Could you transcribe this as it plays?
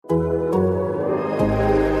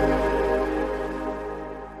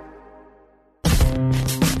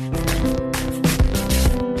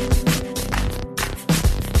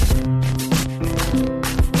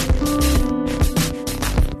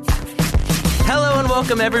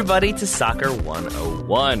Welcome, everybody, to Soccer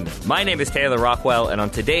 101. My name is Taylor Rockwell, and on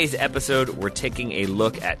today's episode, we're taking a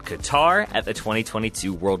look at Qatar at the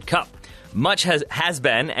 2022 World Cup. Much has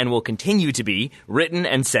been and will continue to be written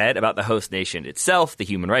and said about the host nation itself, the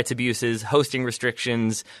human rights abuses, hosting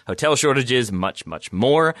restrictions, hotel shortages, much, much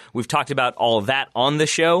more. We've talked about all of that on the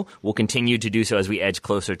show. We'll continue to do so as we edge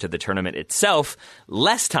closer to the tournament itself.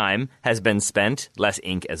 Less time has been spent, less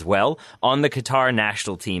ink as well, on the Qatar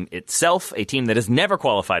national team itself, a team that has never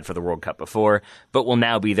qualified for the World Cup before, but will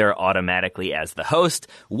now be there automatically as the host.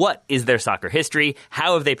 What is their soccer history?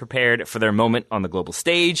 How have they prepared for their moment on the global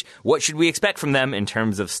stage? What should we expect from them in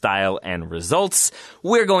terms of style and results?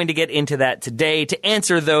 We're going to get into that today. To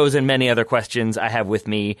answer those and many other questions, I have with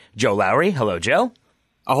me Joe Lowry. Hello, Joe.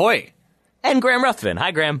 Ahoy. And Graham Ruthven.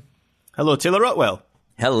 Hi, Graham. Hello, Taylor Rotwell.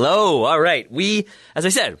 Hello. All right. We, as I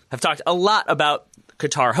said, have talked a lot about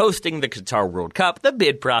Qatar hosting the Qatar World Cup, the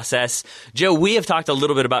bid process. Joe, we have talked a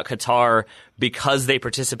little bit about Qatar because they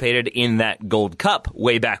participated in that Gold Cup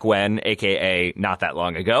way back when, a.k.a. not that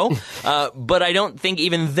long ago. But I don't think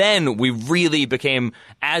even then we really became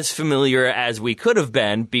as familiar as we could have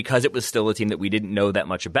been because it was still a team that we didn't know that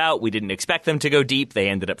much about. We didn't expect them to go deep. They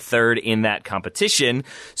ended up third in that competition.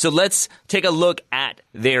 So let's take a look at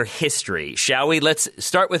their history, shall we? Let's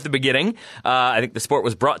start with the beginning. I think the sport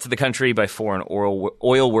was brought to the country by foreign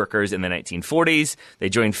oil workers in the 1940s. They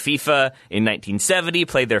joined FIFA in 1970,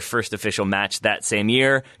 played their first official match that same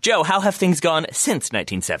year. Joe, how have things gone since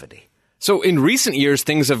 1970? So in recent years,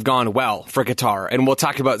 things have gone well for Qatar, and we'll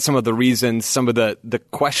talk about some of the reasons, some of the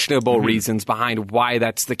questionable reasons behind why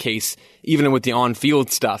that's the case, even with the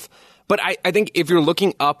on-field stuff. But I think if you're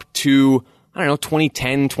looking up to,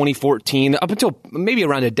 2010, 2014, up until maybe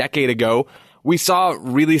around a decade ago, we saw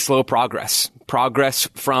really slow progress. Progress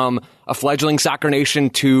from a fledgling soccer nation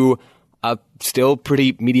to a still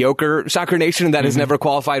pretty mediocre soccer nation that has never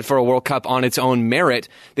qualified for a World Cup on its own merit.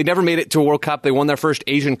 They never made it to a World Cup. They won their first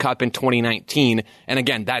Asian Cup in 2019. And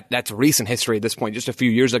again, that's recent history at this point, just a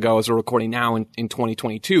few years ago as we're recording now in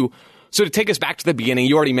 2022. So to take us back to the beginning,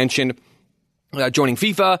 you already mentioned joining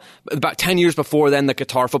FIFA. About 10 years before then, the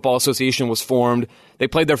Qatar Football Association was formed. They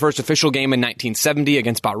played their first official game in 1970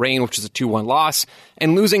 against Bahrain, which was a 2-1 loss.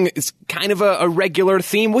 And losing is kind of a regular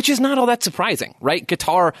theme, which is not all that surprising, right?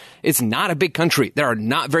 Qatar is not a big country. There are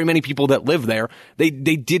not very many people that live there. They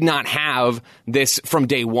did not have this from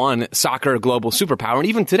day one soccer global superpower. And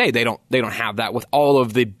even today, they don't have that with all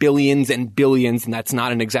of the billions and billions, and that's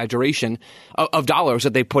not an exaggeration, of dollars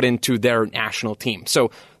that they put into their national team. So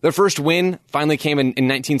their first win finally came in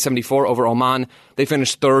 1974 over Oman. They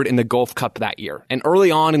finished third in the Gulf Cup that year. And early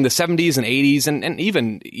on in the 70s and 80s, and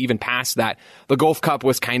even past that, the Gulf Cup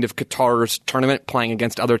was kind of Qatar's tournament, playing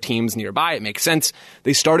against other teams nearby. It makes sense.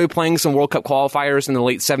 They started playing some World Cup qualifiers in the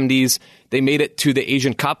late 70s. They made it to the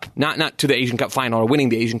Asian Cup, not to the Asian Cup final or winning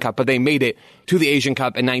the Asian Cup, but they made it to the Asian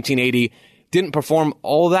Cup in 1980. Didn't perform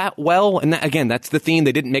all that well. And again, that's the theme.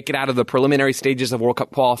 They didn't make it out of the preliminary stages of World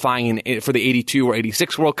Cup qualifying for the 82 or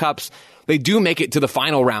 86 World Cups. They do make it to the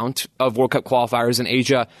final round of World Cup qualifiers in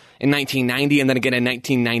Asia in 1990 and then again in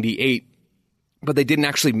 1998. But they didn't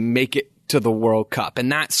actually make it to the World Cup.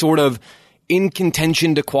 And that sort of in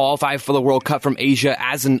contention to qualify for the World Cup from Asia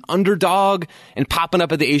as an underdog and popping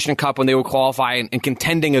up at the Asian Cup when they would qualify and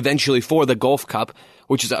contending eventually for the Gulf Cup,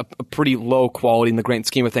 which is a pretty low quality in the grand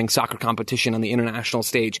scheme of things, soccer competition on the international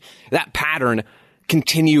stage. That pattern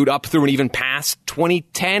continued up through and even past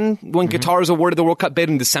 2010 when Qatar was awarded the World Cup bid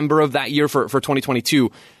in December of that year for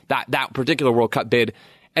 2022, that particular World Cup bid.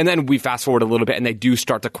 And then we fast forward a little bit and they do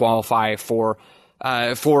start to qualify for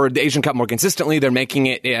the Asian Cup more consistently. They're making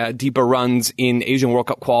it deeper runs in Asian World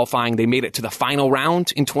Cup qualifying. They made it to the final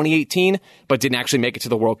round in 2018, but didn't actually make it to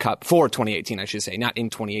the World Cup for 2018, I should say, not in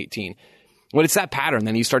 2018. Well, it's that pattern.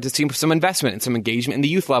 Then you start to see some investment and some engagement in the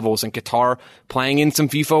youth levels, and Qatar playing in some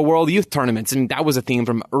FIFA World Youth tournaments, and that was a theme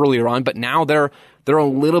from earlier on. But now they're a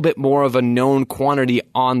little bit more of a known quantity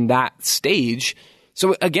on that stage.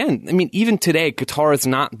 So again, I mean, even today, Qatar is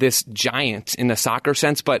not this giant in the soccer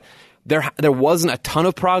sense, but there wasn't a ton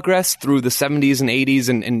of progress through the 70s and 80s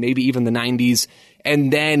and maybe even the 90s.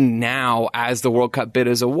 And then now, as the World Cup bid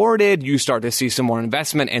is awarded, you start to see some more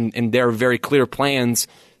investment and their very clear plans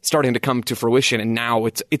starting to come to fruition. And now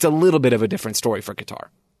it's a little bit of a different story for Qatar.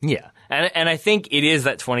 Yeah. And I think it is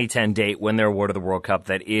that 2010 date when they're awarded the World Cup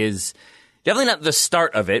that is definitely not the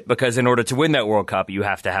start of it, because in order to win that World Cup, you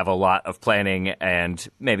have to have a lot of planning and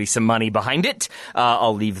maybe some money behind it.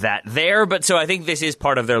 I'll leave that there. But so I think this is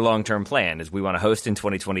part of their long-term plan, is we want to host in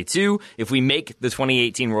 2022. If we make the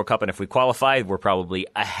 2018 World Cup and if we qualify, we're probably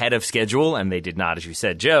ahead of schedule, and they did not, as you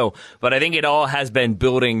said, Joe. But I think it all has been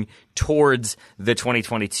building towards the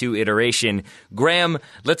 2022 iteration. Graham,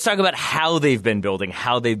 let's talk about how they've been building,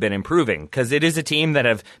 how they've been improving, because it is a team that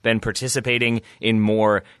have been participating in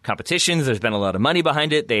more competitions. There's been a lot of money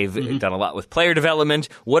behind it. They've done a lot with player development.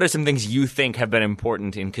 What are some things you think have been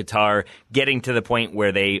important in Qatar getting to the point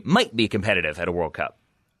where they might be competitive at a World Cup?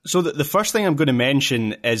 So the first thing I'm going to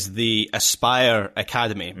mention is the Aspire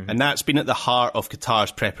Academy, and that's been at the heart of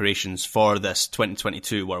Qatar's preparations for this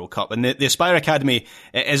 2022 World Cup. And the Aspire Academy,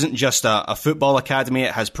 it isn't just a football academy.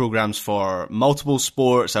 It has programs for multiple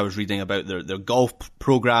sports. I was reading about their golf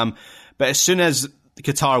program. But as soon as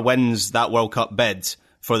Qatar wins that World Cup bid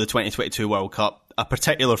for the 2022 World Cup, a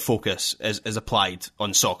particular focus is applied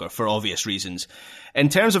on soccer for obvious reasons. In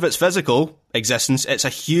terms of its physical existence, it's a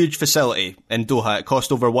huge facility in Doha. It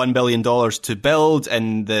cost over $1 billion to build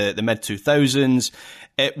in the mid-2000s.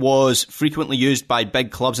 It was frequently used by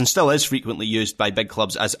big clubs and still is frequently used by big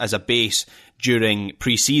clubs as a base during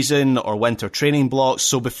pre-season or winter training blocks.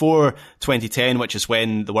 So before 2010, which is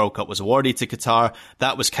when the World Cup was awarded to Qatar,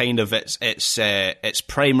 that was kind of its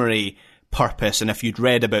primary purpose. And if you'd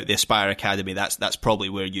read about the Aspire Academy, that's probably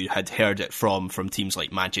where you had heard it from teams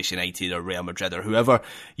like Manchester United or Real Madrid or whoever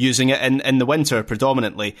using it in the winter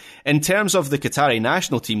predominantly. In terms of the Qatari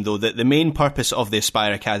national team, though, the main purpose of the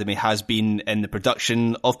Aspire Academy has been in the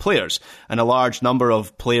production of players. And a large number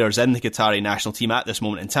of players in the Qatari national team at this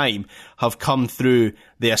moment in time have come through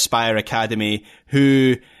the Aspire Academy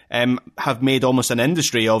who have made almost an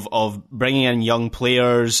industry of bringing in young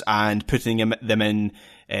players and putting them in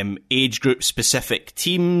age group specific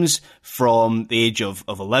teams from the age of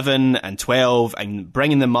 11 and 12 and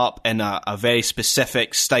bringing them up in a very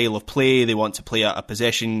specific style of play. They want to play a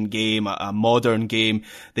possession game, a modern game.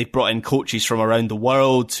 They've brought in coaches from around the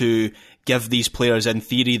world to give these players, in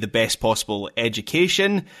theory, the best possible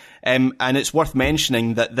education. And it's worth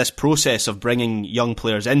mentioning that this process of bringing young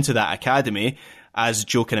players into that academy, as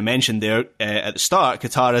Joe kind of mentioned there at the start,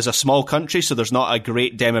 Qatar is a small country, so there's not a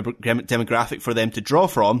great demographic for them to draw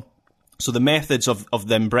from. So the methods of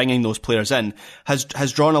them bringing those players in has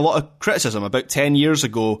drawn a lot of criticism. About 10 years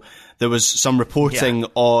ago, there was some reporting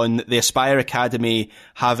on the Aspire Academy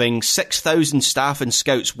having 6,000 staff and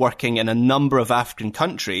scouts working in a number of African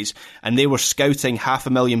countries, and they were scouting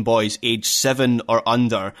 500,000 boys aged 7 or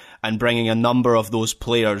under and bringing a number of those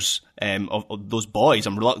players, of those boys,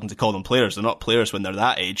 I'm reluctant to call them players, they're not players when they're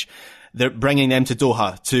that age, they're bringing them to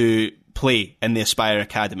Doha to play in the Aspire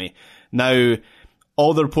Academy. Now,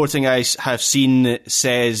 all the reporting I have seen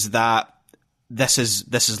says that this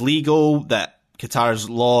is legal, that Qatar's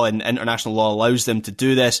law and international law allows them to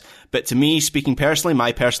do this. But to me, speaking personally,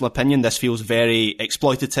 my personal opinion, this feels very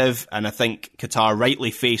exploitative, and I think Qatar rightly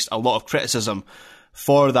faced a lot of criticism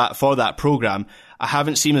for that program. I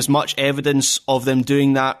haven't seen as much evidence of them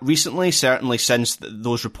doing that recently, certainly since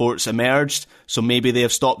those reports emerged. So maybe they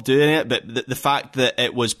have stopped doing it. But the fact that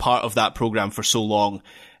it was part of that program for so long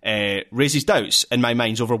raises doubts in my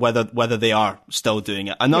mind over whether they are still doing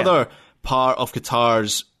it. Another part of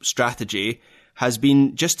Qatar's strategy has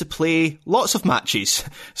been just to play lots of matches.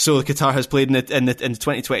 So Qatar has played in the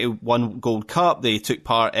 2021 Gold Cup. They took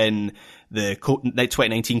part in the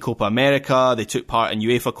 2019 Copa America. They took part in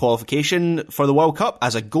UEFA qualification for the World Cup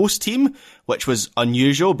as a ghost team, which was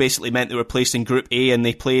unusual. Basically meant they were placed in Group A and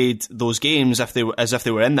they played those games as if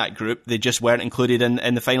they were in that group. They just weren't included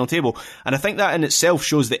in the final table. And I think that in itself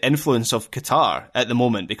shows the influence of Qatar at the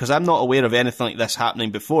moment, because I'm not aware of anything like this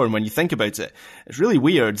happening before. And when you think about it, it's really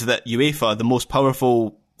weird that UEFA, the most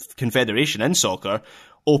powerful confederation in soccer,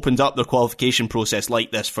 opened up their qualification process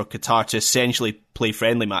like this for Qatar to essentially play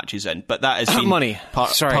friendly matches in. But that has been money.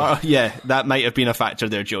 That might have been a factor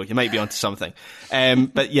there, Joe. You might be onto something.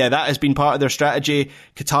 But yeah, that has been part of their strategy.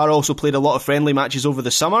 Qatar also played a lot of friendly matches over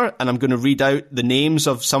the summer, and I'm going to read out the names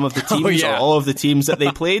of some of the teams, or all of the teams that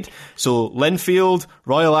they played. So Linfield,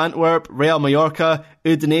 Royal Antwerp, Real Mallorca,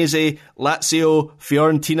 Udinese, Lazio,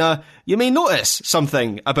 Fiorentina. You may notice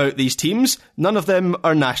something about these teams. None of them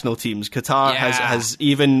are national teams. Qatar has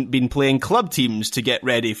even been playing club teams to get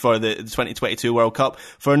ready for the 2022 World Cup.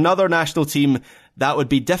 For another national team, that would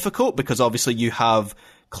be difficult because obviously you have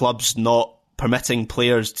clubs not permitting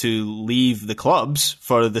players to leave the clubs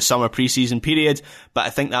for the summer pre-season period. But I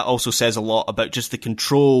think that also says a lot about just the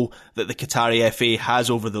control that the Qatari FA has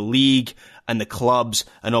over the league and the clubs,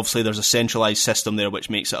 and obviously there's a centralised system there which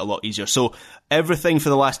makes it a lot easier. So everything for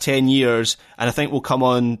the last 10 years, and I think we'll come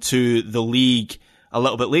on to the league a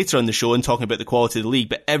little bit later on the show and talking about the quality of the league,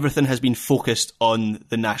 but everything has been focused on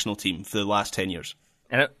the national team for the last 10 years.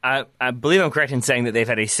 And I believe I'm correct in saying that they've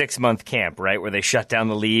had a 6-month camp, right, where they shut down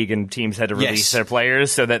the league and teams had to release their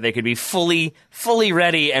players so that they could be fully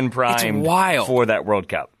ready and primed for that World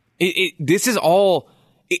Cup. This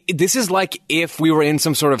is like if we were in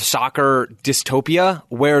some sort of soccer dystopia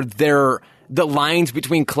where the lines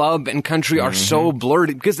between club and country are so blurred,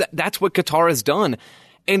 because that's what Qatar has done.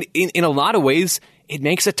 And in a lot of ways, it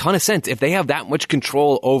makes a ton of sense. If they have that much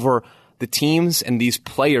control over the teams and these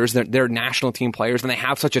players, they're national team players, and they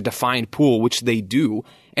have such a defined pool, which they do,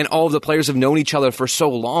 and all of the players have known each other for so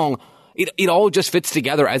long, it all just fits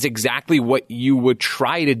together as exactly what you would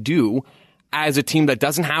try to do as a team that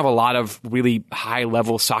doesn't have a lot of really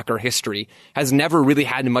high-level soccer history, has never really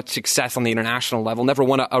had much success on the international level, never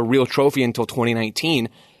won a real trophy until 2019.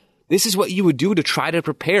 This is what you would do to try to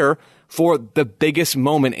prepare for the biggest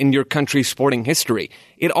moment in your country's sporting history.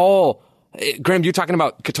 Graham, you're talking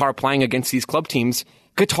about Qatar playing against these club teams.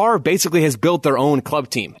 Qatar basically has built their own club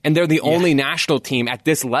team, and they're the only national team at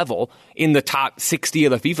this level in the top 60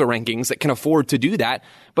 of the FIFA rankings that can afford to do that.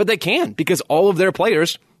 But they can, because all of their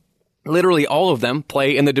players, literally all of them,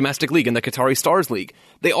 play in the domestic league, in the Qatari Stars League.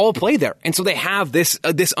 They all play there. And so they have this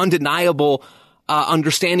undeniable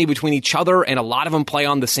understanding between each other, and a lot of them play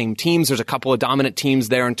on the same teams. There's a couple of dominant teams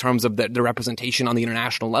there in terms of the representation on the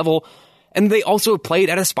international level. And they also played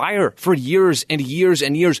at Aspire for years and years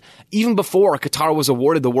and years. Even before Qatar was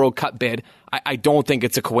awarded the World Cup bid, I don't think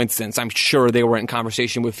it's a coincidence. I'm sure they were in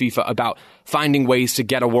conversation with FIFA about finding ways to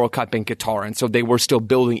get a World Cup in Qatar. And so they were still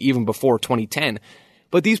building even before 2010.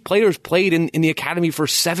 But these players played in the academy for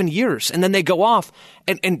 7 years, and then they go off,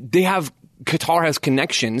 and Qatar has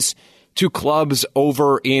connections to clubs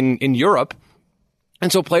over in Europe.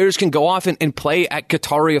 And so players can go off and play at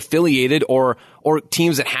Qatari affiliated or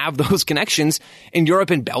teams that have those connections in Europe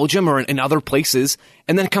and Belgium or in other places,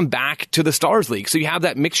 and then come back to the Stars League. So you have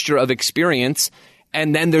that mixture of experience,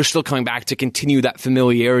 and then they're still coming back to continue that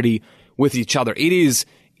familiarity with each other. It is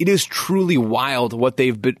truly wild what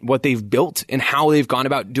they've built and how they've gone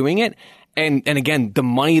about doing it. And again, the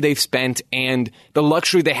money they've spent and the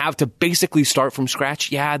luxury they have to basically start from scratch.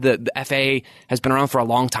 Yeah, the FA has been around for a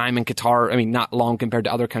long time in Qatar. I mean, not long compared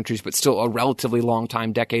to other countries, but still a relatively long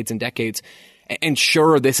time, decades and decades. And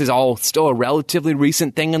sure, this is all still a relatively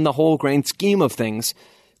recent thing in the whole grand scheme of things,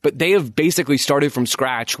 but they have basically started from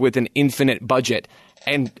scratch with an infinite budget.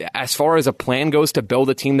 And as far as a plan goes to build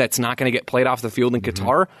a team that's not going to get played off the field in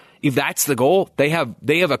Qatar, if that's the goal, they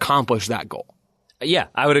have accomplished that goal. Yeah,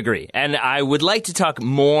 I would agree. And I would like to talk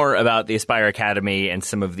more about the Aspire Academy and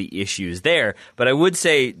some of the issues there. But I would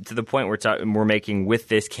say, to the point we're making with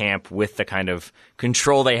this camp, with the kind of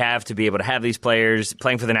control they have to be able to have these players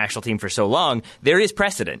playing for the national team for so long, there is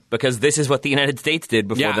precedent, because this is what the United States did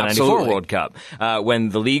before the 94 World Cup. When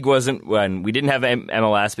the league when we didn't have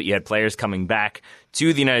MLS, but you had players coming back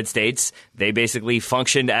to the United States, they basically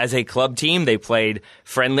functioned as a club team. They played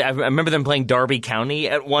friendly. I remember them playing Derby County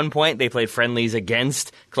at one point. They played friendlies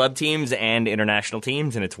against club teams and international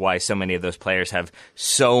teams, and it's why so many of those players have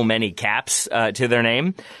so many caps to their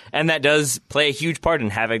name. And that does play a huge part in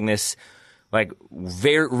having this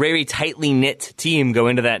very, very tightly knit team go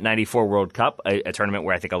into that 94 World Cup, a tournament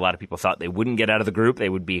where I think a lot of people thought they wouldn't get out of the group. They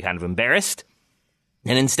would be kind of embarrassed.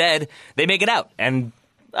 And instead, they make it out. And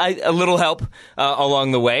a little help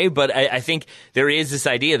along the way, but I think there is this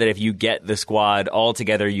idea that if you get the squad all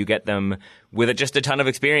together, you get them with just a ton of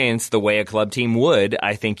experience the way a club team would,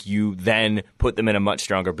 I think you then put them in a much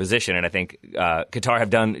stronger position. And I think Qatar have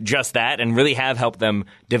done just that and really have helped them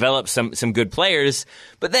develop some good players.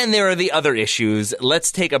 But then there are the other issues.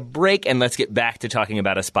 Let's take a break and let's get back to talking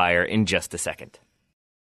about Aspire in just a second.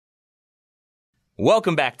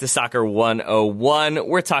 Welcome back to Soccer 101.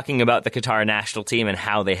 We're talking about the Qatar national team and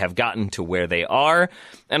how they have gotten to where they are.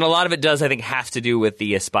 And a lot of it does, I think, have to do with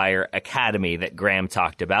the Aspire Academy that Graham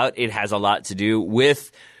talked about. It has a lot to do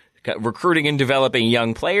with recruiting and developing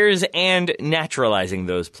young players and naturalizing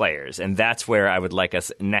those players. And that's where I would like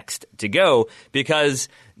us next to go, because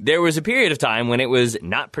there was a period of time when it was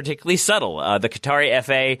not particularly subtle. The Qatari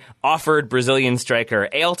FA offered Brazilian striker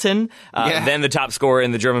Ailton, then the top scorer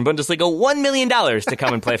in the German Bundesliga, $1 million to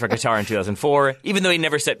come and play for Qatar in 2004, even though he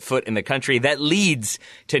never set foot in the country. That leads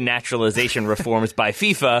to naturalization reforms by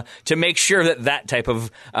FIFA to make sure that type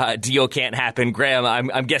of deal can't happen. Graham,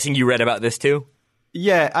 I'm guessing you read about this too?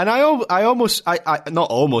 Yeah, and I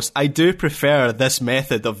do prefer this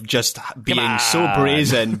method of just being so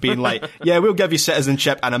brazen, being like, yeah, we'll give you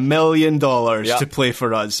citizenship and $1 million to play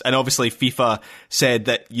for us. And obviously FIFA said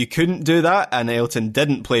that you couldn't do that, and Ailton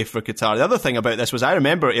didn't play for Qatar. The other thing about this was I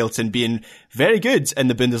remember Ailton being very good in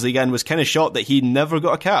the Bundesliga and was kind of shocked that he never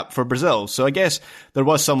got a cap for Brazil. So I guess there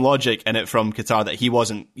was some logic in it from Qatar that he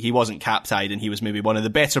wasn't cap tied, and he was maybe one of the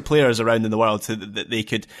better players around in the world, so that they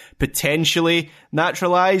could potentially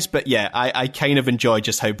naturalised, but yeah, I kind of enjoy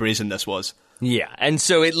just how brazen this was. Yeah, and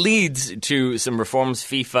so it leads to some reforms.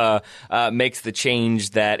 FIFA makes the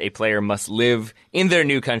change that a player must live in their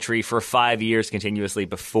new country for 5 years continuously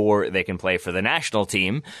before they can play for the national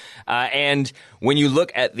team. And when you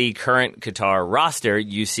look at the current Qatar roster,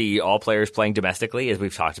 you see all players playing domestically, as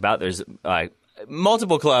we've talked about. There's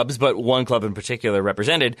multiple clubs, but one club in particular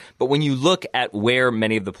represented. But when you look at where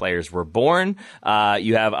many of the players were born,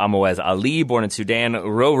 you have Amoez Ali, born in Sudan,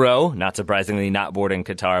 Roro, not surprisingly not born in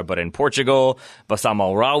Qatar, but in Portugal. Bassam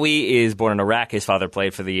Al-Rawi is born in Iraq. His father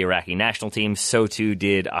played for the Iraqi national team. So too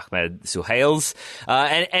did Ahmed Suhails.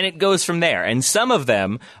 And it goes from there. And some of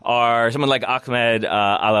them are someone like Ahmed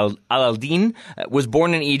Al-Aldin, was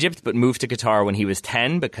born in Egypt, but moved to Qatar when he was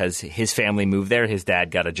 10 because his family moved there. His dad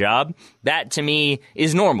got a job. That, to me,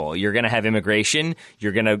 is normal. You're going to have immigration.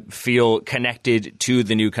 You're going to feel connected to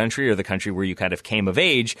the new country or the country where you kind of came of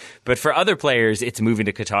age. But for other players, it's moving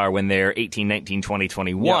to Qatar when they're 18, 19, 20,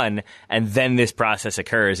 21, yep. And then this process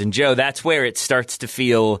occurs. And Joe, that's where it starts to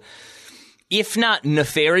feel, if not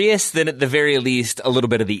nefarious, then at the very least a little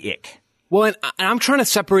bit of the ick. Well, and I'm trying to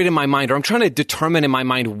separate in my mind, or I'm trying to determine in my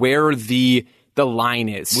mind where the line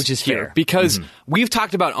is. Which is here. fair. Because we've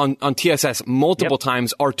talked about on TSS multiple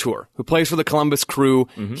times Artur, who plays for the Columbus Crew.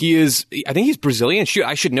 I think he's Brazilian. Shoot,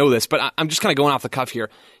 I should know this, but I'm just kind of going off the cuff here.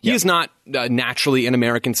 He is not naturally an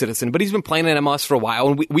American citizen, but he's been playing in MLS for a while.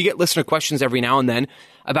 And we get listener questions every now and then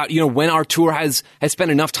about, when Artur has spent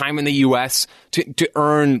enough time in the U.S. to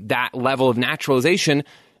earn that level of naturalization.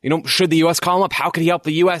 Should the U.S. call him up? How could he help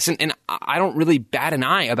the U.S.? And I don't really bat an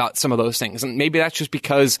eye about some of those things. And maybe that's just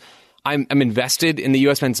because I'm invested in the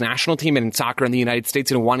U.S. men's national team and in soccer in the United States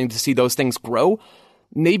and wanting to see those things grow.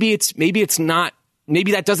 Maybe it's not.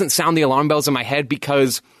 Maybe that doesn't sound the alarm bells in my head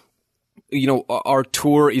because, our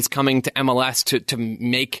tour is coming to MLS to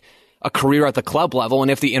make a career at the club level. And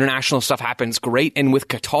if the international stuff happens, great. And with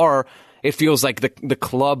Qatar, it feels like the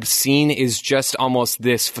club scene is just almost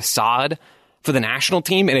this facade for the national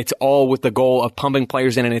team, and it's all with the goal of pumping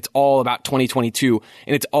players in, and it's all about 2022,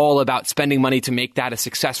 and it's all about spending money to make that a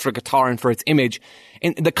success for Qatar and for its image.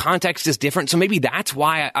 And the context is different, so maybe that's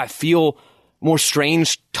why I feel more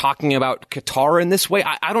strange talking about Qatar in this way.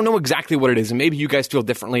 I don't know exactly what it is, and maybe you guys feel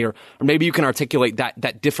differently, or maybe you can articulate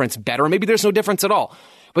that difference better, or maybe there's no difference at all.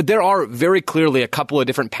 But there are very clearly a couple of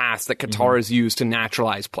different paths that Qatar has used to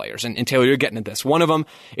naturalize players. And Taylor, you're getting at this. One of them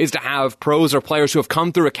is to have pros or players who have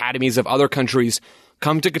come through academies of other countries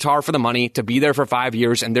come to Qatar for the money, to be there for 5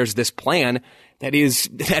 years. And there's this plan that is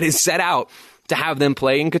set out to have them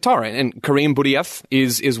play in Qatar. And Karim Boudieff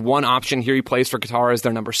is one option here. He plays for Qatar as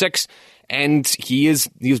their number 6. And he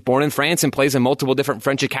was born in France and plays in multiple different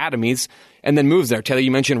French academies and then moves there. Taylor, you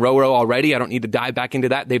mentioned Roro already. I don't need to dive back into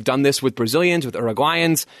that. They've done this with Brazilians, with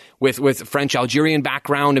Uruguayans, with French Algerian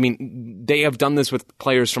background. I mean, they have done this with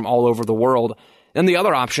players from all over the world. And the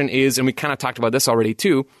other option is, and we kind of talked about this already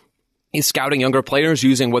too, is scouting younger players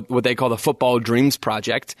using what they call the Football Dreams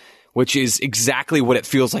Project, which is exactly what it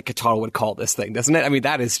feels like Qatar would call this thing, doesn't it? I mean,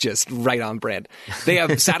 that is just right on brand. They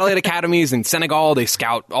have satellite academies in Senegal. They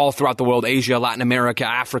scout all throughout the world, Asia, Latin America,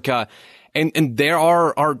 Africa. And they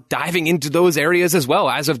are diving into those areas as well.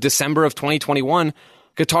 As of December of 2021,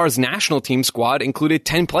 Qatar's national team squad included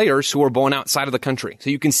 10 players who were born outside of the country. So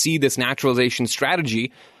you can see this naturalization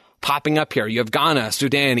strategy popping up here. You have Ghana,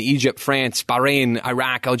 Sudan, Egypt, France, Bahrain,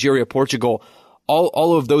 Iraq, Algeria, Portugal.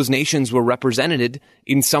 All of those nations were represented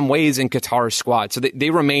in some ways in Qatar's squad. So they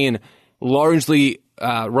remain largely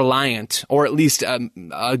reliant, or at least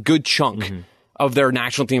a good chunk of their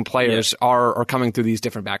national team players are coming through these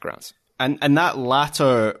different backgrounds. And that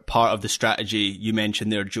latter part of the strategy you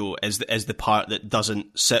mentioned there, Joe, is the part that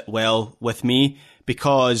doesn't sit well with me,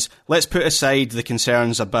 because let's put aside the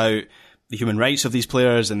concerns about the human rights of these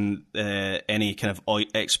players and any kind of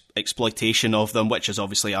exploitation of them, which is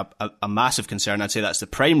obviously a massive concern. I'd say that's the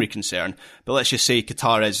primary concern. But let's just say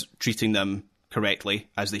Qatar is treating them correctly,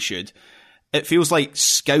 as they should. It feels like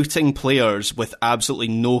scouting players with absolutely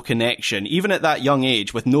no connection, even at that young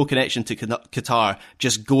age, with no connection to Qatar,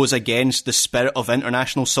 just goes against the spirit of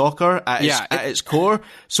international soccer at its core.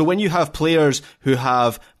 So when you have players who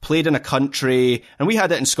have played in a country, and we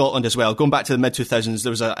had it in Scotland as well, going back to the mid-2000s, there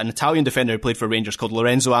was an Italian defender who played for Rangers called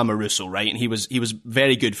Lorenzo Amoruso, right? And he was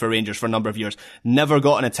very good for Rangers for a number of years, never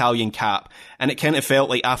got an Italian cap. And it kind of felt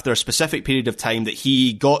like after a specific period of time that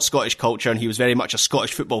he got Scottish culture and he was very much a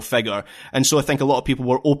Scottish football figure. And And so I think a lot of people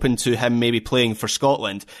were open to him maybe playing for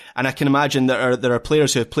Scotland. And I can imagine there are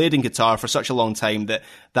players who have played in Qatar for such a long time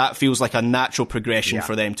that feels like a natural progression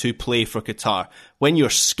for them to play for Qatar. When you're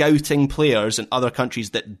scouting players in other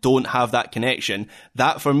countries that don't have that connection,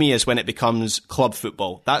 that for me is when it becomes club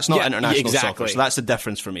football. That's not international soccer, so that's the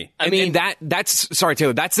difference for me. I mean, that's sorry,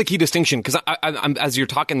 Taylor, that's the key distinction, because I'm as you're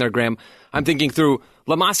talking there, Graham, I'm thinking through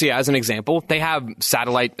La Masia as an example. They have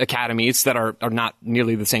satellite academies that are not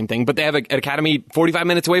nearly the same thing, but they have an academy 45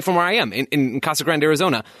 minutes away from where I am in Casa Grande,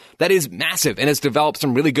 Arizona. That is massive and has developed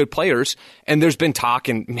some really good players. And there's been talk,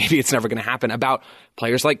 and maybe it's never going to happen, about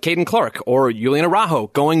players like Caden Clark or Julian Araujo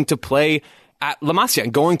going to play at La Masia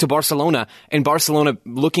and going to Barcelona, and Barcelona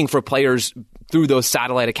looking for players through those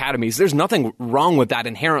satellite academies. There's nothing wrong with that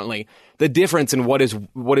inherently. The difference in what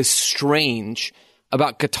is strange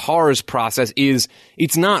about Qatar's process is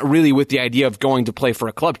it's not really with the idea of going to play for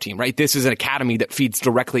a club team, right? This is an academy that feeds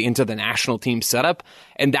directly into the national team setup,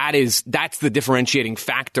 and that's the differentiating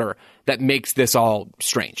factor that makes this all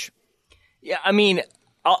strange. Yeah, I mean,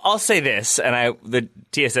 I'll say this, and the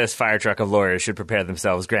TSS fire truck of lawyers should prepare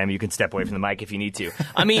themselves. Graham, you can step away from the mic if you need to.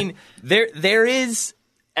 I mean, there is,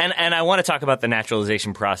 and I want to talk about the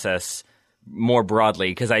naturalization process more broadly,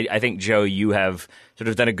 because I think, Joe, you have sort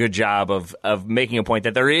of done a good job of making a point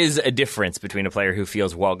that there is a difference between a player who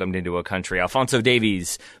feels welcomed into a country. Alphonso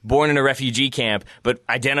Davies, born in a refugee camp, but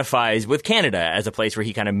identifies with Canada as a place where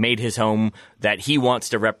he kind of made his home that he wants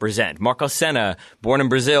to represent. Marcos Senna, born in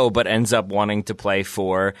Brazil, but ends up wanting to play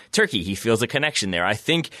for Turkey. He feels a connection there. I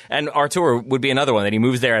think, and Artur would be another one, that he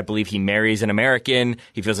moves there. I believe he marries an American.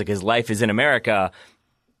 He feels like his life is in America.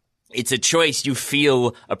 It's a choice. You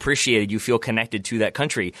feel appreciated. You feel connected to that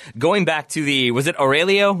country. Going back to was it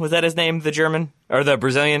Aurelio? Was that his name? The German or the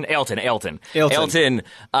Brazilian? Elton.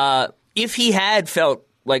 If he had felt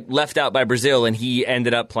like left out by Brazil and he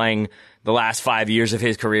ended up playing the last 5 years of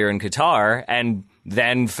his career in Qatar and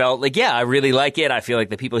then felt like, yeah, I really like it. I feel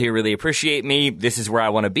like the people here really appreciate me. This is where I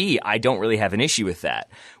want to be. I don't really have an issue with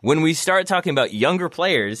that. When we start talking about younger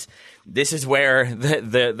players, this is where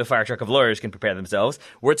the fire truck of lawyers can prepare themselves.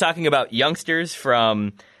 We're talking about youngsters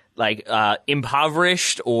from like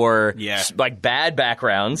impoverished or like bad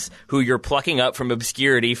backgrounds who you're plucking up from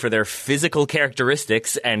obscurity for their physical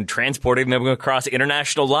characteristics and transporting them across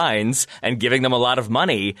international lines and giving them a lot of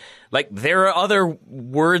money. Like, there are other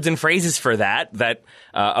words and phrases for that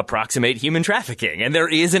approximate human trafficking. And there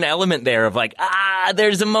is an element there of like,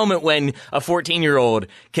 there's a moment when a 14-year-old,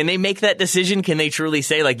 can they make that decision? Can they truly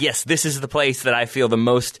say like, yes, this is the place that I feel the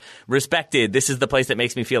most respected. This is the place that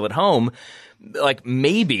makes me feel at home. Like,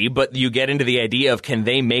 maybe, but you get into the idea of, can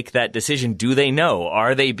they make that decision? Do they know?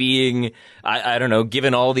 Are they being, I don't know,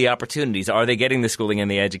 given all the opportunities? Are they getting the schooling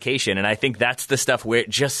and the education? And I think that's the stuff where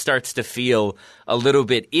it just starts to feel a little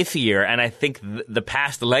bit iffier. And I think the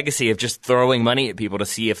past legacy of just throwing money at people to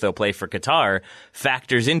see if they'll play for Qatar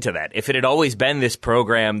factors into that. If it had always been this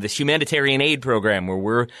program, this humanitarian aid program, where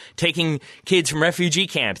we're taking kids from refugee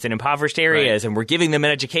camps in impoverished areas and we're giving them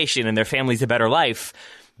an education and their families a better life,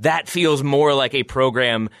 that feels more like a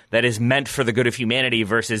program that is meant for the good of humanity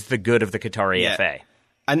versus the good of the Qatari FA.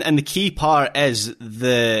 And the key part is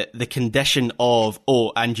the condition of,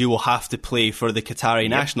 and you will have to play for the Qatari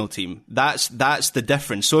national team. That's the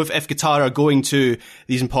difference. So if Qatar are going to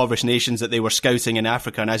these impoverished nations that they were scouting in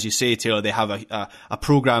Africa, and as you say, Taylor, they have a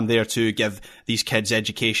program there to give these kids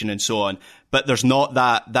education and so on, but there's not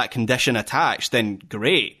that condition attached, then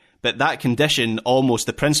great. But that condition, almost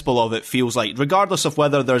the principle of it, feels like, regardless of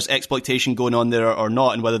whether there's exploitation going on there or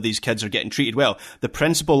not and whether these kids are getting treated well, the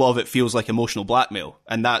principle of it feels like emotional blackmail.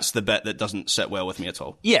 And that's the bit that doesn't sit well with me at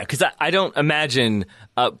all. Yeah, because I don't imagine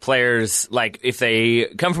players, like, if they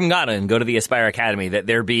come from Ghana and go to the Aspire Academy, that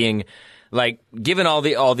they're being, like, given all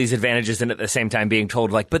these advantages and at the same time being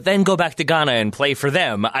told, like, but then go back to Ghana and play for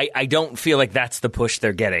them. I don't feel like that's the push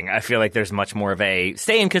they're getting. I feel like there's much more of a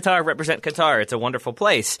stay in Qatar, represent Qatar. It's a wonderful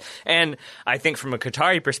place. And I think from a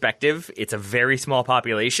Qatari perspective, it's a very small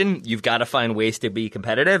population. You've got to find ways to be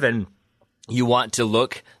competitive, and you want to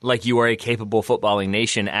look like you are a capable footballing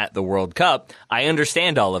nation at the World Cup. I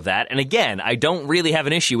understand all of that. And again, I don't really have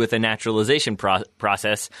an issue with the naturalization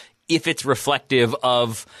process if it's reflective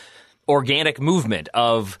of organic movement,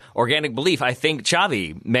 of organic belief. I think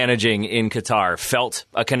Xavi, managing in Qatar, felt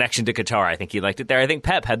a connection to Qatar. I think he liked it there. I think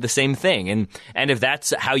Pep had the same thing. And if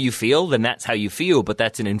that's how you feel, then that's how you feel, but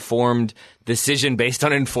that's an informed decision based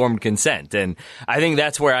on informed consent. And I think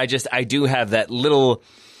that's where I do have that little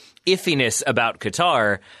iffiness about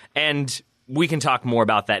Qatar. And we can talk more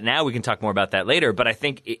about that now. We can talk more about that later. But I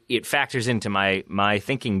think it factors into my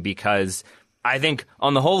thinking because I think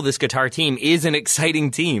on the whole, this Qatar team is an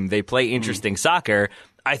exciting team. They play interesting soccer.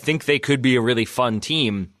 I think they could be a really fun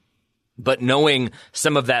team, but knowing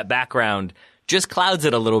some of that background just clouds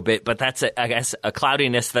it a little bit. But that's, I guess, a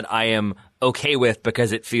cloudiness that I am okay with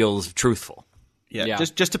because it feels truthful. Yeah.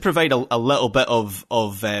 Just to provide a little bit of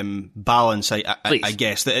balance, I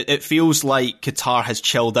guess, that it feels like Qatar has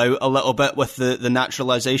chilled out a little bit with the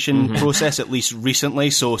naturalization process, at least recently.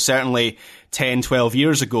 So certainly 10, 12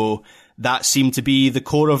 years ago, that seemed to be the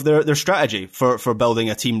core of their strategy for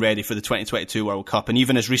building a team ready for the 2022 World Cup. And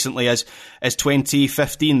even as recently as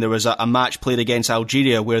 2015, there was a match played against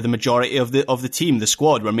Algeria where the majority of the team, the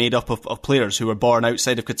squad, were made up of players who were born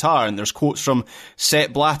outside of Qatar. And there's quotes from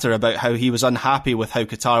Sepp Blatter about how he was unhappy with how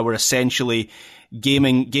Qatar were essentially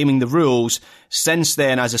gaming the rules. Since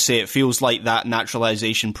then, as I say, it feels like that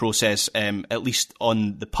naturalization process, at least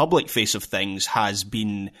on the public face of things, has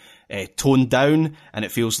been toned down, and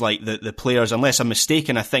it feels like the players, unless I'm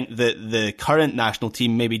mistaken, I think that the current national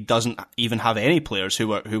team maybe doesn't even have any players who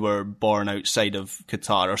were born outside of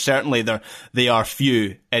Qatar, or certainly they are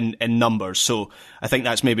few in numbers. So I think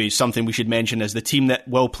that's maybe something we should mention, as the team that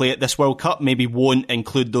will play at this World Cup maybe won't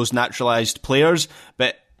include those naturalised players,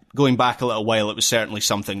 but going back a little while, it was certainly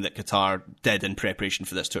something that Qatar did in preparation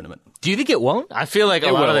for this tournament. Do you think it won't? I feel like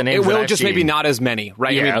a lot of the names it will, that I've just seen, maybe not as many,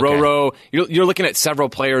 right? Yeah, I mean, Roro, you're looking at several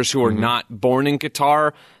players who are not born in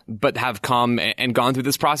Qatar, but have come and gone through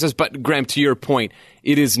this process. But Graham, to your point,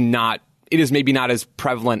 it is maybe not as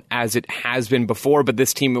prevalent as it has been before, but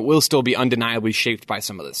this team will still be undeniably shaped by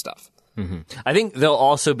some of this stuff. I think they'll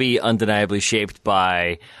also be undeniably shaped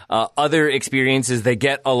by other experiences they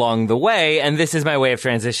get along the way, and this is my way of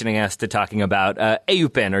transitioning us to talking about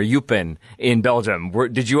Eupen or Eupen in Belgium.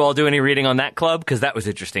 Did you all do any reading on that club? Because that was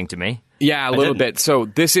interesting to me. Yeah, a little bit. So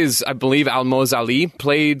this is, I believe, Almoz Ali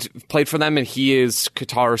played for them, and he is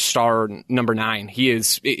Qatar's star number 9.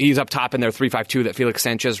 He's up top in their 3-5-2 that Felix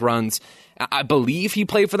Sanchez runs. I believe he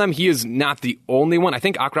played for them. He is not the only one. I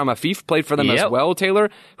think Akram Afif played for them as well, Taylor,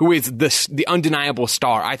 who is the undeniable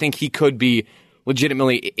star. I think he could be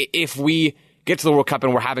legitimately, if we get to the World Cup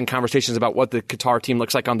and we're having conversations about what the Qatar team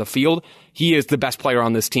looks like on the field, he is the best player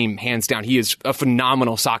on this team, hands down. He is a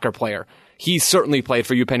phenomenal soccer player. He certainly played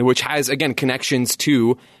for Eupen, which has, again, connections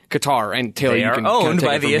to Qatar. And Taylor, they you can are owned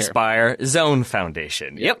by the the Aspire Zone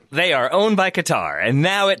Foundation. Yep. They are owned by Qatar. And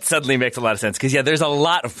now it suddenly makes a lot of sense. Because, there's a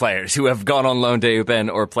lot of players who have gone on loan to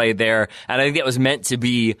Eupen or played there. And I think that was meant to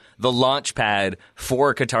be the launch pad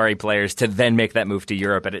for Qatari players to then make that move to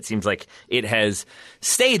Europe. And it seems like it has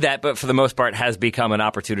stayed that, but for the most part has become an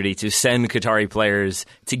opportunity to send Qatari players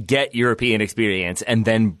to get European experience and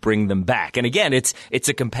then bring them back. And again, it's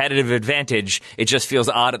a competitive advantage. It just feels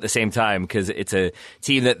odd at the same time because it's a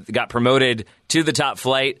team that got promoted to the top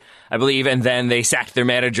flight, I believe, and then they sacked their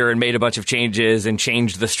manager and made a bunch of changes and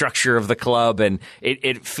changed the structure of the club. And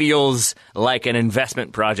it feels like an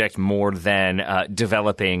investment project more than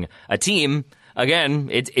developing a team. Again,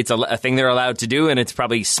 it's a thing they're allowed to do, and it's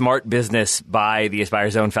probably smart business by the Aspire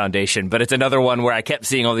Zone Foundation. But it's another one where I kept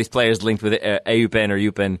seeing all these players linked with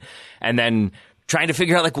Eupen, and then trying to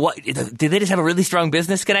figure out, what did they just have a really strong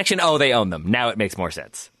business connection? Oh, they own them. Now it makes more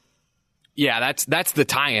sense. Yeah, that's the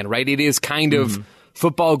tie-in, right? It is kind of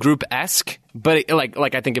football group-esque, but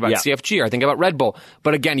like I think about CFG or I think about Red Bull.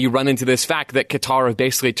 But again, you run into this fact that Qatar have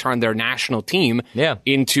basically turned their national team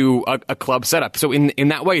into a club setup. So in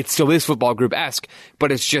that way, it still is football group-esque,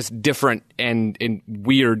 but it's just different and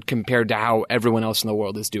weird compared to how everyone else in the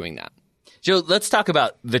world is doing that. Joe, let's talk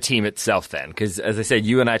about the team itself then, because as I said,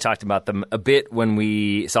 you and I talked about them a bit when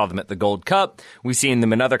we saw them at the Gold Cup. We've seen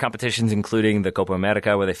them in other competitions, including the Copa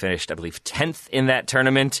America, where they finished, I believe, 10th in that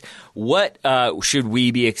tournament. What should we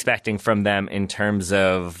be expecting from them in terms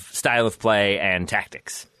of style of play and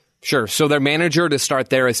tactics? Sure. So their manager to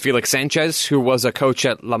start there is Felix Sanchez, who was a coach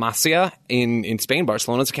at La Masia in Spain,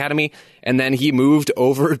 Barcelona's academy. And then he moved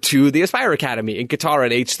over to the Aspire Academy in Qatar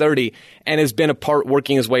at age 30 and has been a part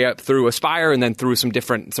working his way up through Aspire and then through some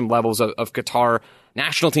levels of Qatar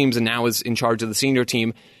national teams, and now is in charge of the senior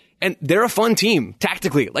team. And they're a fun team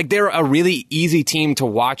tactically. They're a really easy team to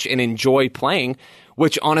watch and enjoy playing,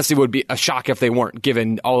 which honestly would be a shock if they weren't,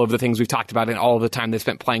 given all of the things we've talked about and all of the time they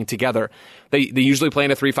spent playing together. They usually play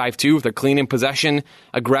in a 3-5-2. They're clean in possession,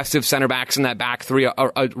 aggressive center backs in that back three,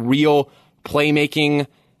 a real playmaking,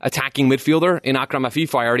 attacking midfielder in Akram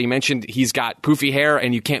Afif. I already mentioned he's got poofy hair,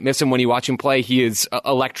 and you can't miss him when you watch him play. He is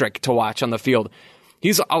electric to watch on the field.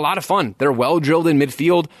 he's a lot of fun. They're well drilled in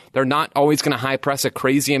midfield. They're not always going to high press a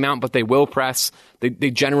crazy amount, but they will press.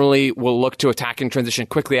 They generally will look to attack and transition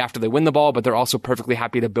quickly after they win the ball, but they're also perfectly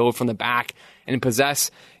happy to build from the back and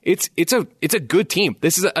possess. It's a good team.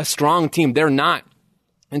 This is a strong team. They're not,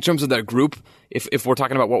 in terms of their group, if we're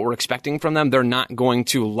talking about what we're expecting from them, they're not going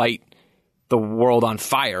to light the world on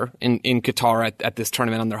fire in Qatar at this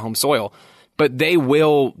tournament on their home soil. But they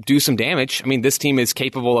will do some damage. I mean, this team is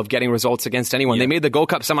capable of getting results against anyone. Yeah. They made the Gold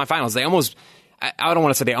Cup semifinals. They almost, I don't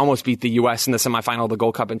want to say they almost beat the U.S. in the semifinal of the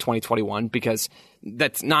Gold Cup in 2021, because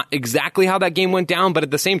that's not exactly how that game went down. But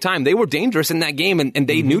at the same time, they were dangerous in that game, and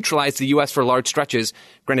they neutralized the U.S. for large stretches.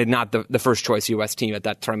 Granted, not the first choice U.S. team at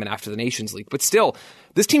that tournament after the Nations League. But still,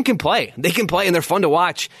 this team can play. They can play, and they're fun to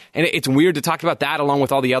watch. And it's weird to talk about that along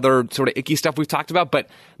with all the other sort of icky stuff we've talked about. But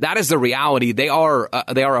that is the reality. They are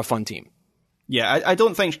a fun team. Yeah, I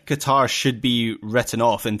don't think Qatar should be written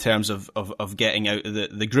off in terms of getting out of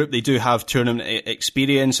the group. They do have tournament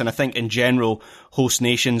experience, and I think in general, host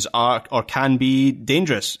nations are or can be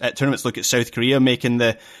dangerous at tournaments. Look at South Korea making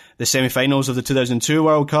the semi-finals of the 2002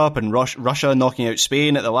 World Cup, and Russia knocking out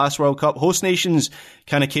Spain at the last World Cup. Host nations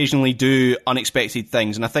can occasionally do unexpected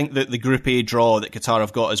things, and I think that the Group A draw that Qatar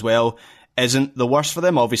have got as well isn't the worst for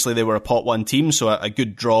them. Obviously, they were a pot one team, so a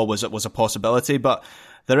good draw was a possibility, but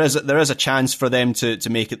there is a chance for them to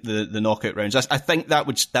make it the knockout rounds. I think that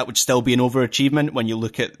would still be an overachievement when you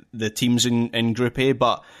look at the teams in Group A,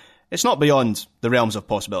 but it's not beyond the realms of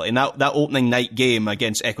possibility. And that opening night game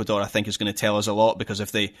against Ecuador, I think, is going to tell us a lot, because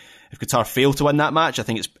if Qatar fail to win that match, I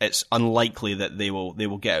think it's unlikely that they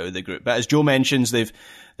will get out of the group. But as Joe mentions, they've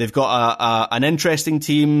got an interesting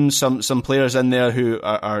team, some players in there who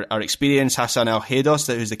are experienced. Hassan El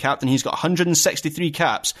Heidos, who's the captain, he's got 163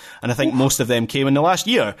 caps, and I think most of them came in the last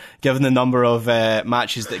year, given the number of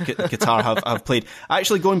matches that Qatar have played.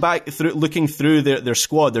 Actually, going back looking through their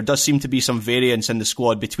squad, there does seem to be some variance in the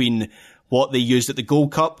squad between what they used at the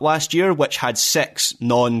Gold Cup last year, which had 6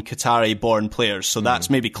 non-Qatari born players. So that's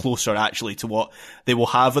maybe closer actually to what they will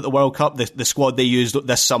have at the World Cup. The squad they used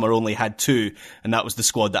this summer only had 2, and that was the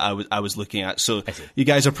squad that I was looking at. So you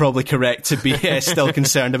guys are probably correct to be still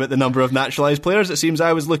concerned about the number of naturalised players. It seems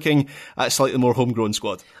I was looking at a slightly more homegrown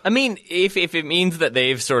squad. I mean, if it means that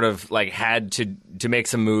they've sort of like had to make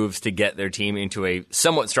some moves to get their team into a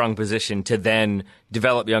somewhat strong position to then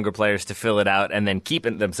develop younger players to fill it out and then keep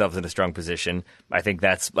themselves in a strong position, I think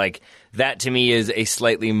that's that to me is a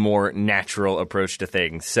slightly more natural approach to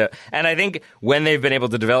things. So, and I think when they've been able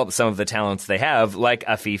to develop some of the talents they have, like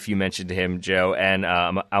Afif, you mentioned him, Joe, and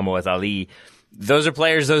Almoez Ali, those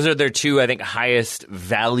are their 2, I think, highest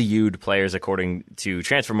valued players according to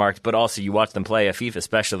Transfermarkt, but also you watch them play, Afif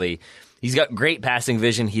especially. He's got great passing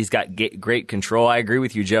vision. He's got great control. I agree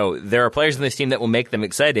with you, Joe. There are players on this team that will make them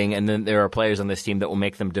exciting, and then there are players on this team that will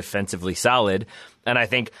make them defensively solid. And I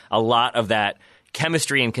think a lot of that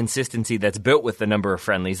chemistry and consistency that's built with the number of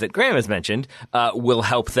friendlies that Graham has mentioned will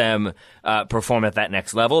help them perform at that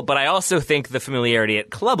next level. But I also think the familiarity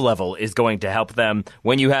at club level is going to help them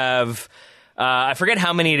when you have... I forget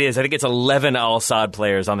how many it is. I think it's 11 Al-Sadd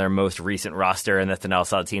players on their most recent roster, and that's an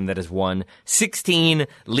Al-Sadd team that has won 16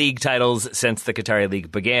 league titles since the Qatari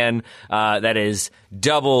League began. That is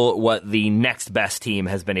double what the next best team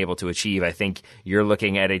has been able to achieve. I think you're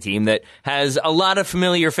looking at a team that has a lot of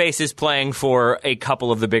familiar faces playing for a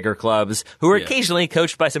couple of the bigger clubs who are occasionally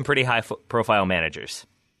coached by some pretty high-profile managers.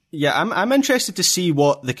 Yeah, I'm interested to see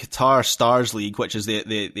what the Qatar Stars League, which is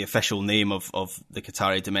the official name of the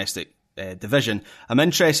Qatari domestic division. I'm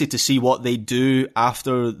interested to see what they do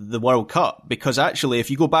after the World Cup, because actually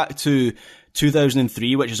if you go back to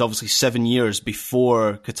 2003, which is obviously 7 years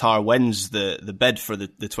before Qatar wins the bid for the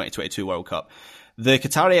 2022 World Cup, the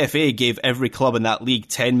Qatari FA gave every club in that league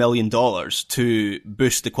 $10 million to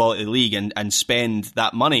boost the quality of the league and spend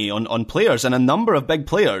that money on players. And a number of big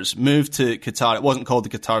players moved to Qatar. It wasn't called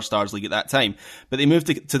the Qatar Stars League at that time, but they moved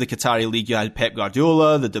to the Qatari League. You had Pep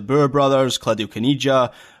Guardiola, the De Boer brothers, Claudio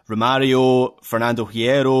Caniggia, Romario, Fernando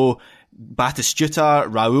Hierro,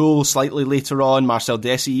 Batistuta, Raul slightly later on, Marcel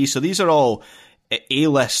Desailly. So these are all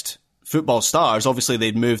A-list football stars. Obviously,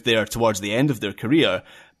 they'd moved there towards the end of their career.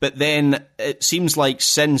 But then it seems like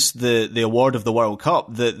since the award of the World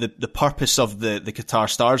Cup, the purpose of the Qatar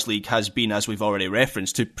Stars League has been, as we've already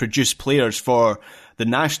referenced, to produce players for the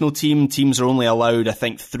national team. Teams are only allowed, I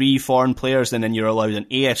think, 3 foreign players, and then you're allowed an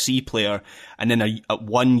AFC player, and then a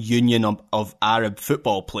one union of Arab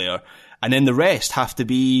football player. And then the rest have to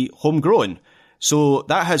be homegrown. So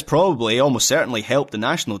that has probably, almost certainly, helped the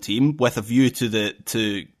national team with a view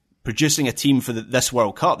to producing a team for this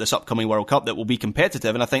World Cup, this upcoming World Cup, that will be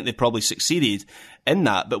competitive, and I think they probably succeeded in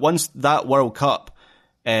that. But once that World Cup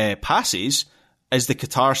passes, is the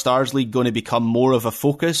Qatar Stars League going to become more of a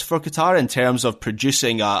focus for Qatar in terms of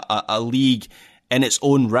producing a league in its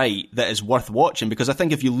own right that is worth watching? Because I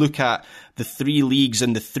think if you look at the 3 leagues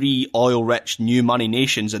in the 3 oil-rich new money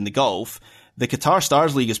nations in the Gulf, the Qatar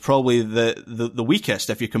Stars League is probably the weakest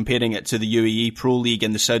if you're comparing it to the UAE Pro League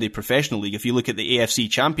and the Saudi Professional League. If you look at the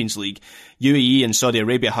AFC Champions League, UAE and Saudi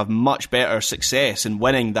Arabia have much better success in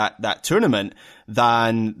winning that tournament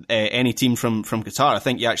than any team from Qatar. I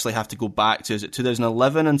think you actually have to go back to, is it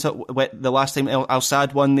 2011 until the last time Al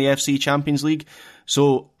Sadd won the AFC Champions League?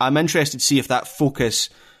 So I'm interested to see if that focus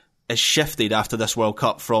is shifted after this World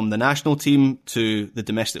Cup from the national team to the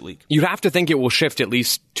domestic league. You'd have to think it will shift at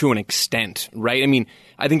least to an extent, right? I mean,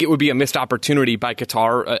 I think it would be a missed opportunity by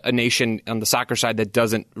Qatar, a nation on the soccer side that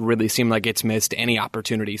doesn't really seem like it's missed any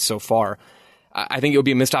opportunity so far. I think it would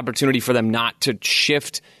be a missed opportunity for them not to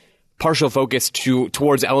shift partial focus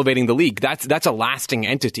towards elevating the league. That's a lasting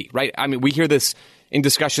entity, right? I mean, we hear this in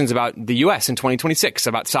discussions about the U.S. in 2026,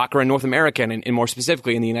 about soccer in North America, and more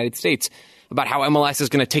specifically in the United States, about how MLS is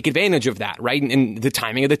going to take advantage of that, right? And the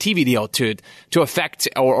timing of the TV deal to affect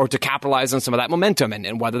or to capitalize on some of that momentum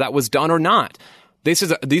and whether that was done or not.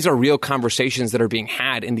 These are real conversations that are being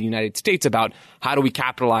had in the United States about how do we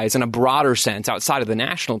capitalize in a broader sense outside of the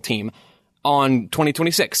national team on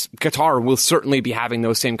 2026. Qatar will certainly be having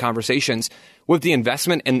those same conversations with the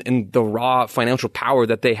investment and the raw financial power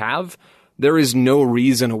that they have. There is no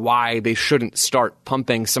reason why they shouldn't start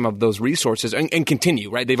pumping some of those resources and continue,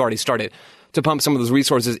 right? They've already started to pump some of those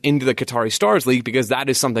resources into the Qatari Stars League because that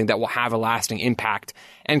is something that will have a lasting impact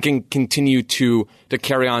and can continue to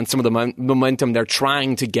carry on some of the momentum they're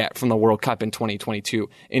trying to get from the World Cup in 2022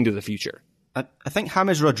 into the future. I think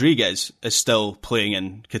James Rodriguez is still playing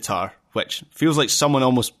in Qatar, which feels like someone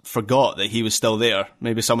almost forgot that he was still there.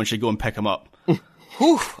 Maybe someone should go and pick him up.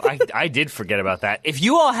 Whew, I did forget about that. If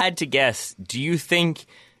you all had to guess, do you think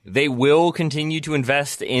they will continue to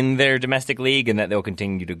invest in their domestic league and that they'll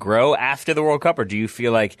continue to grow after the World Cup? Or do you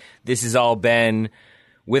feel like this has all been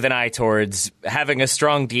with an eye towards having a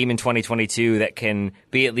strong team in 2022 that can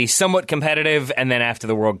be at least somewhat competitive, and then after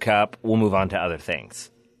the World Cup, we'll move on to other things?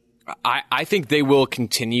 I think they will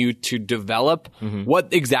continue to develop. Mm-hmm.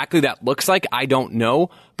 What exactly that looks like, I don't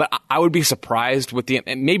know. But I would be surprised with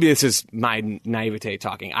maybe this is my naivete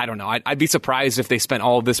talking. I don't know. I'd be surprised if they spent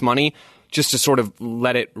all of this money just to sort of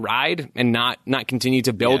let it ride and not continue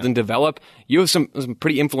to build and develop. You have some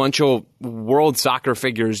pretty influential world soccer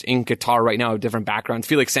figures in Qatar right now of different backgrounds.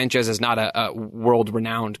 Felix Sanchez is not a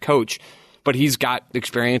world-renowned coach, but he's got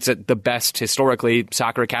experience at the best historically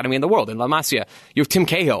soccer academy in the world, in La Masia. You have Tim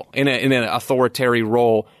Cahill in an authoritarian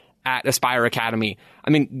role at Aspire Academy. I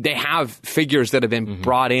mean, they have figures that have been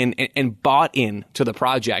brought in and bought in to the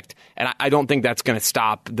project. And I don't think that's going to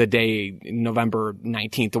stop the day, November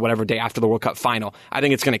 19th or whatever day after the World Cup final. I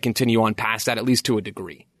think it's going to continue on past that, at least to a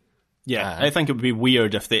degree. Yeah, I think it would be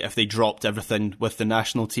weird if they dropped everything with the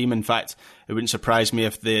national team. In fact, it wouldn't surprise me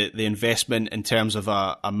if the investment in terms of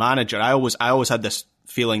a manager. I always had this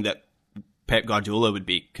feeling that Pep Guardiola would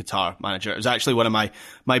be Qatar manager. It was actually one of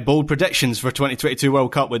my bold predictions for 2022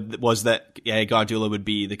 World Cup was that Guardiola would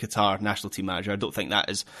be the Qatar national team manager. I don't think that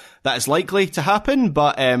is likely to happen,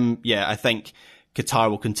 but I think Qatar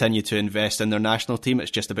will continue to invest in their national team. It's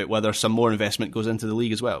just about whether some more investment goes into the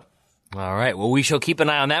league as well. All right. Well, we shall keep an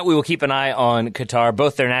eye on that. We will keep an eye on Qatar,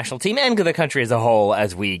 both their national team and the country as a whole,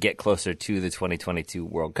 as we get closer to the 2022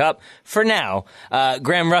 World Cup. For now,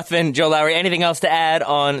 Graham Ruthven, Joe Lowry, anything else to add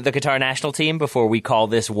on the Qatar national team before we call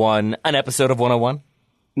this one an episode of 101?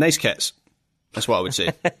 Nice kits. That's what I would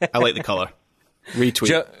say. I like the color.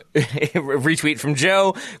 Retweet. Retweet from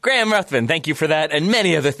Joe. Graham Ruthven, thank you for that and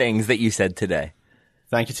many other things that you said today.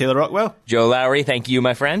 Thank you, Taylor Rockwell. Joe Lowry, thank you,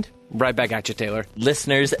 my friend. Right back at you, Taylor.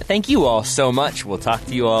 Listeners, thank you all so much. We'll talk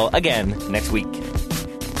to you all again next week.